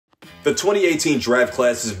The 2018 draft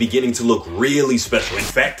class is beginning to look really special. In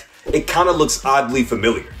fact, it kind of looks oddly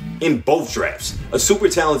familiar. In both drafts, a super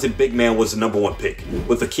talented big man was the #1 pick,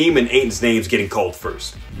 with Hakeem and Ayton's names getting called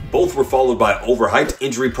first. Both were followed by overhyped,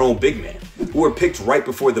 injury-prone big men, who were picked right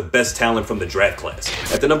before the best talent from the draft class,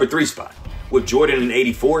 at the #3 spot, with Jordan in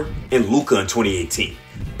 '84 and Luka in 2018.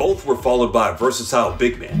 Both were followed by a versatile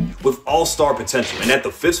big man with all-star potential, and at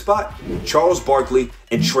the 5th spot, Charles Barkley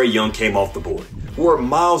and Trae Young came off the board, who were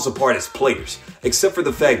miles apart as players, except for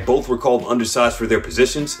the fact both were called undersized for their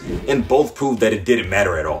positions, and both proved that it didn't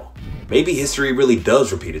matter at all. Maybe history really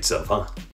does repeat itself, huh?